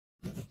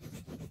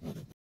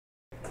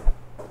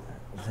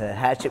The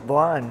Hatchet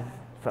Blonde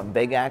from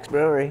Big Axe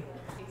Brewery.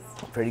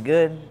 Pretty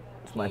good.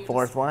 It's my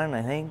fourth one,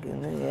 I think.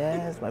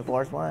 Yeah, it's my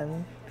fourth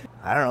one.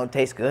 I don't know, it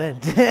tastes good.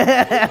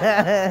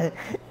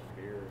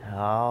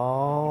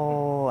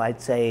 Oh,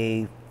 I'd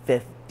say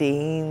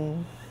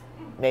 15,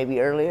 maybe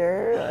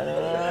earlier. I don't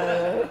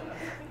know.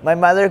 My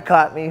mother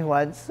caught me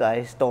once.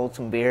 I stole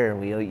some beer.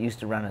 We used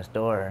to run a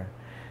store,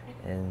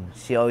 and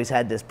she always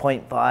had this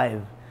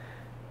 .5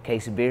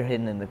 case of beer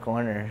hidden in the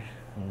corner.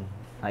 And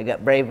I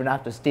got brave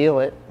enough to steal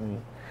it,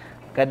 and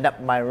got up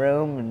in my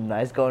room, and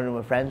I was going to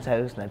my friend's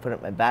house, and I put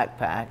it in my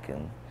backpack,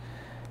 and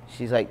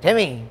she's like,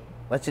 "Timmy,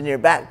 what's in your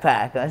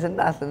backpack?" And I said,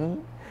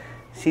 "Nothing."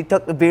 She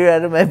took the beer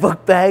out of my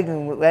book bag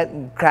and went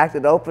and cracked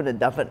it open and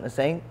dumped it in the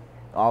sink.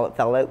 All that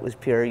fell out was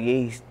pure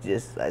yeast.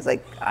 I was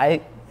like,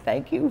 I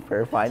thank you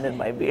for finding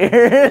my beer.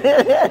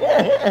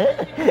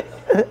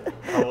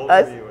 How old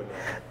were you in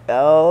that?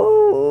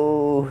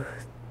 Oh,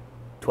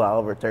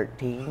 12 or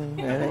 13,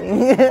 I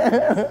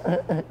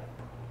think.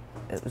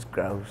 It was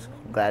gross.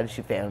 I'm glad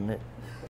she found it.